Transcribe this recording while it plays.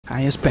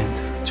I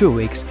spent 2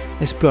 weeks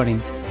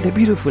exploring the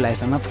beautiful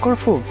island of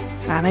Corfu,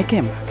 and I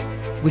came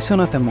back with some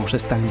of the most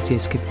stunning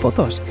seascape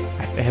photos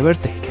I've ever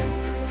taken.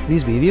 In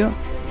this video,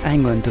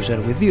 I'm going to share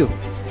with you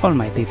all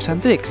my tips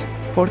and tricks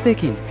for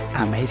taking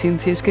amazing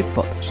seascape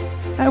photos.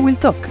 I will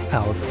talk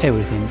about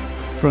everything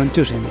from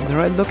choosing the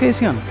right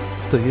location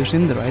to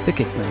using the right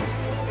equipment,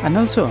 and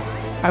also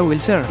I will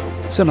share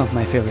some of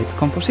my favorite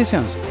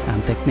compositions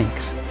and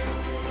techniques.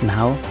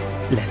 Now,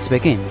 let's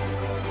begin.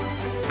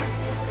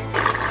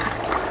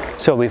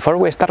 So before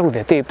we start with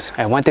the tips,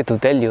 I wanted to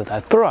tell you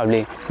that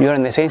probably you are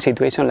in the same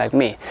situation like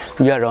me.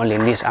 You are only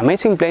in these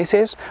amazing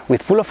places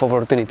with full of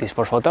opportunities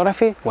for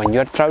photography when you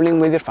are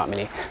traveling with your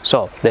family.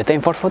 So the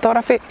time for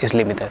photography is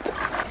limited.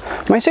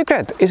 My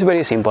secret is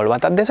very simple,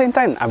 but at the same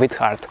time a bit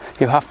hard.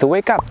 You have to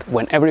wake up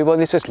when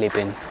everybody is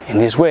sleeping. In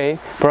this way,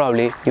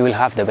 probably you will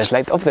have the best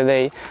light of the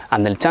day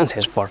and the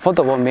chances for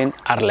photobombing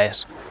are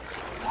less.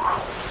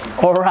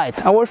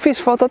 Alright, our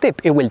first photo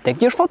tip, it will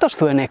take your photos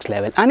to the next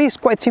level, and it's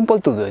quite simple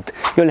to do it.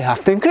 You only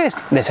have to increase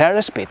the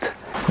shutter speed.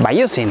 By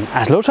using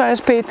a slow shutter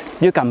speed,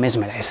 you can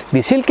mesmerize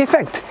the silky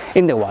effect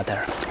in the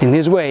water. In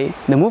this way,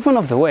 the movement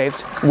of the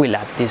waves will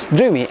add this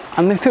dreamy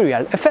and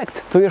ethereal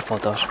effect to your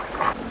photos.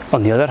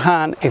 On the other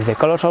hand, if the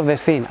colors of the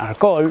scene are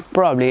cold,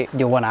 probably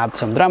you want to add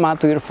some drama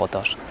to your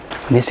photos.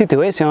 In these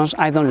situations,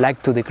 I don't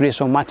like to decrease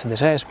so much the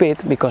shutter speed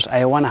because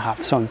I want to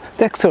have some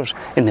textures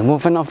in the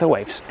movement of the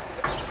waves.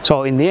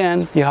 So in the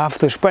end, you have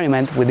to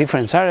experiment with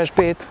different shutter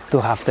speed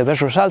to have the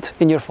best results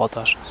in your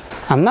photos.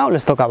 And now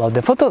let's talk about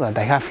the photo that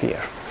I have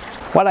here.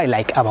 What I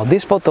like about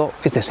this photo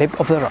is the shape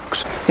of the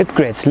rocks. It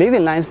creates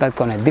leading lines that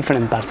connect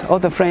different parts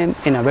of the frame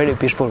in a very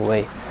peaceful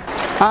way.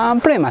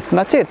 And pretty much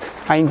that's it.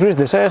 I increased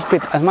the shutter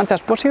speed as much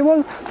as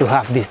possible to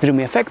have this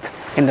dreamy effect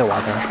in the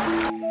water.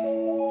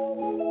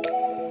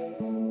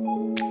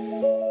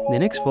 The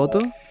next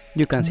photo,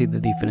 you can see the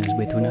difference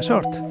between a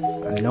short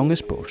and long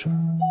exposure.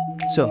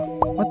 So,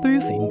 what do you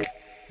think?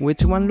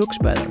 Which one looks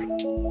better?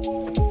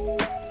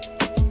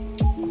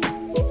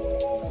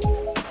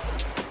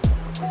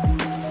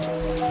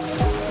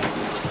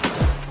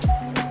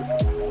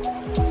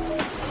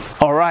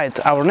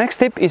 Alright, our next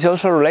tip is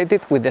also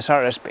related with the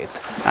shutter speed,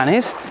 and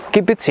is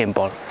keep it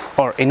simple,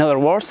 or in other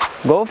words,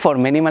 go for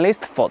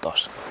minimalist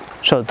photos.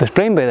 So to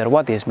explain better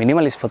what is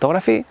minimalist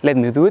photography, let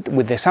me do it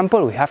with the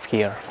example we have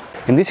here.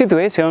 In these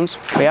situations,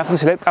 we have to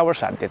select our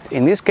subject.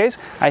 In this case,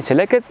 I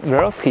selected the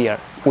rock here,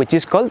 which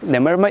is called the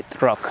mermaid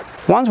rock.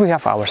 Once we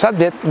have our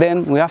subject,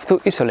 then we have to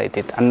isolate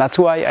it, and that's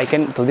why I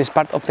came to this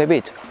part of the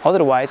beach.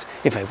 Otherwise,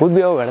 if I would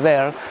be over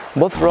there,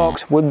 both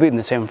rocks would be in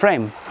the same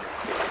frame.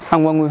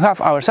 And when we have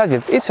our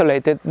subject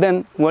isolated,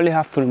 then we only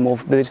have to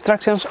remove the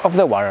distractions of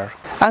the water.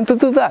 And to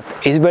do that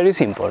is very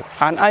simple,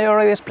 and I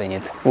already explained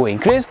it. We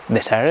increase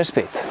the shutter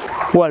speed.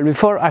 Well,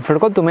 before I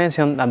forgot to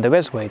mention that the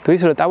best way to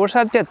isolate our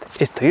subject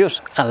is to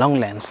use a long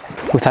lens.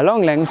 With a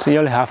long lens, you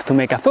only have to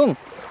make a zoom,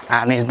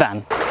 and it's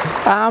done.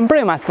 And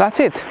pretty much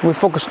that's it. We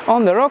focus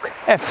on the rock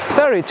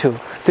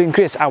f32 to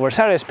increase our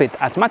shutter speed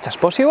as much as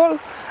possible,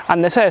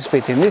 and the shutter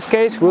speed in this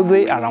case will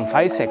be around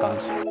 5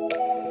 seconds.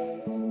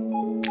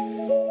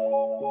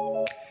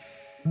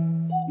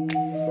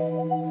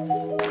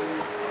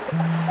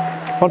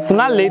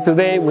 Fortunately,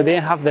 today we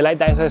didn't have the light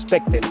as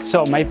expected,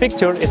 so my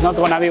picture is not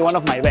gonna be one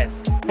of my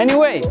best.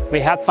 Anyway, we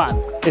had fun.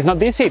 It's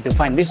not easy to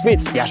find this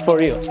beach just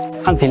for you.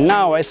 Until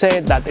now, I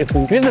said that if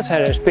we increase the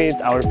shutter speed,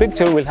 our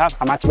picture will have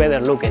a much better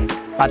looking,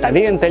 but I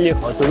didn't tell you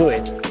how to do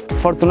it.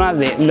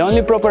 Fortunately, the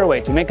only proper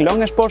way to make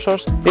long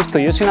exposures is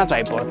to using a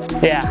tripod.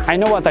 Yeah, I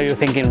know what are you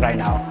thinking right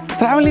now.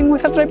 Traveling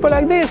with a tripod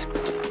like this?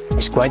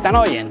 It's quite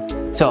annoying.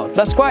 So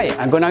that's why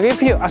I'm gonna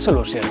give you a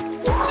solution.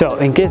 So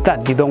in case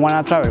that you don't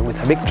wanna travel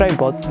with a big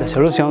tripod, the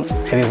solution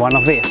may be one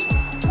of these.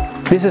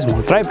 This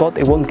small tripod,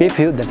 it won't give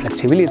you the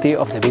flexibility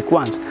of the big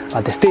ones,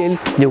 but still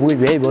you will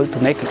be able to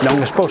make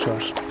long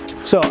exposures.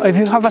 So if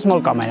you have a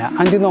small camera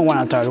and you don't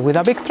wanna travel with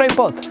a big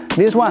tripod,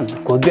 this one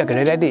could be a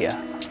great idea.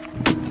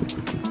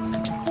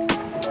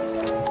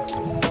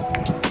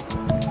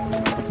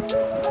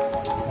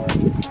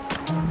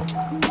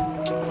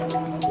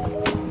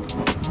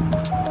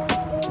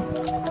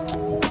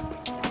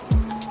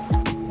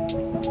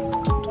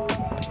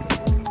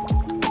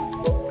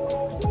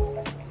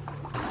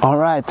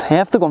 Alright, I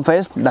have to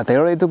confess that I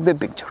already took the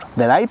picture.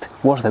 The light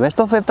was the best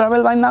of the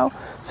travel by now,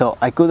 so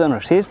I couldn't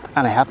resist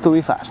and I have to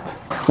be fast.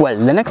 Well,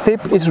 the next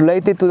tip is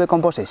related to the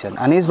composition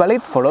and is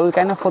valid for all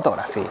kind of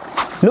photography.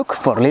 Look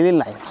for leading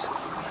lines.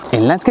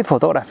 In landscape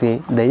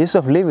photography, the use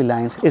of leading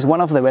lines is one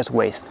of the best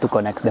ways to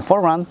connect the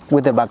foreground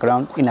with the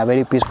background in a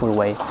very peaceful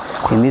way.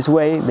 In this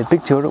way, the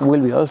picture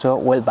will be also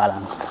well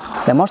balanced.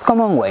 The most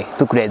common way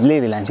to create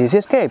leading lines in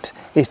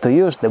seascapes is to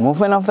use the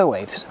movement of the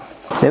waves.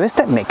 The best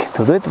technique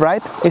to do it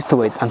right is to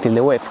wait until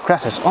the wave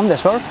crashes on the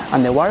shore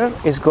and the water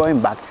is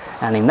going back,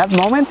 and in that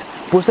moment,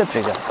 push the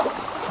trigger.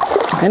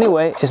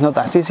 Anyway, it's not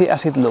as easy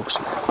as it looks.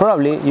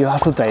 Probably you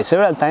have to try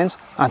several times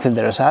until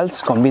the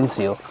results convince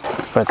you.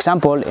 For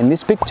example, in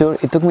this picture,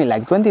 it took me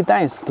like 20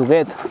 times to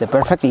get the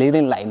perfect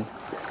leading line.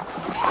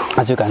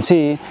 As you can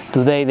see,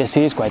 today the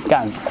sea is quite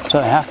calm, so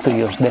I have to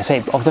use the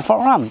shape of the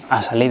forearm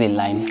as a leading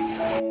line.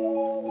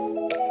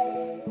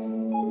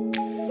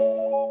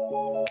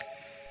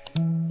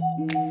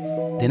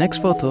 The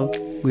next photo,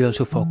 we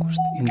also focused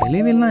in the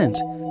leading lines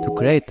to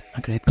create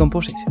a great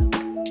composition.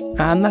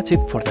 And that's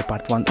it for the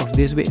part 1 of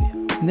this video.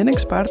 In the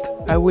next part,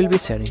 I will be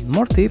sharing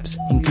more tips,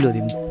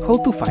 including how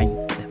to find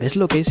the best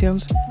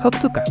locations, how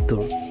to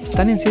capture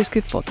stunning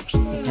seascape photos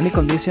in any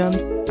condition,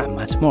 and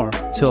much more.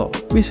 So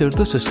be sure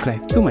to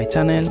subscribe to my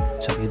channel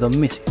so you don't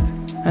miss it.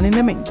 And in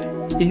the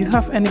meantime, if you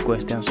have any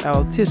questions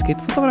about seascape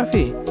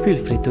photography,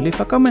 feel free to leave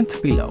a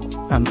comment below.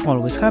 I'm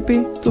always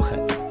happy to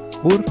help.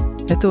 Ur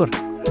etur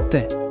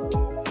te.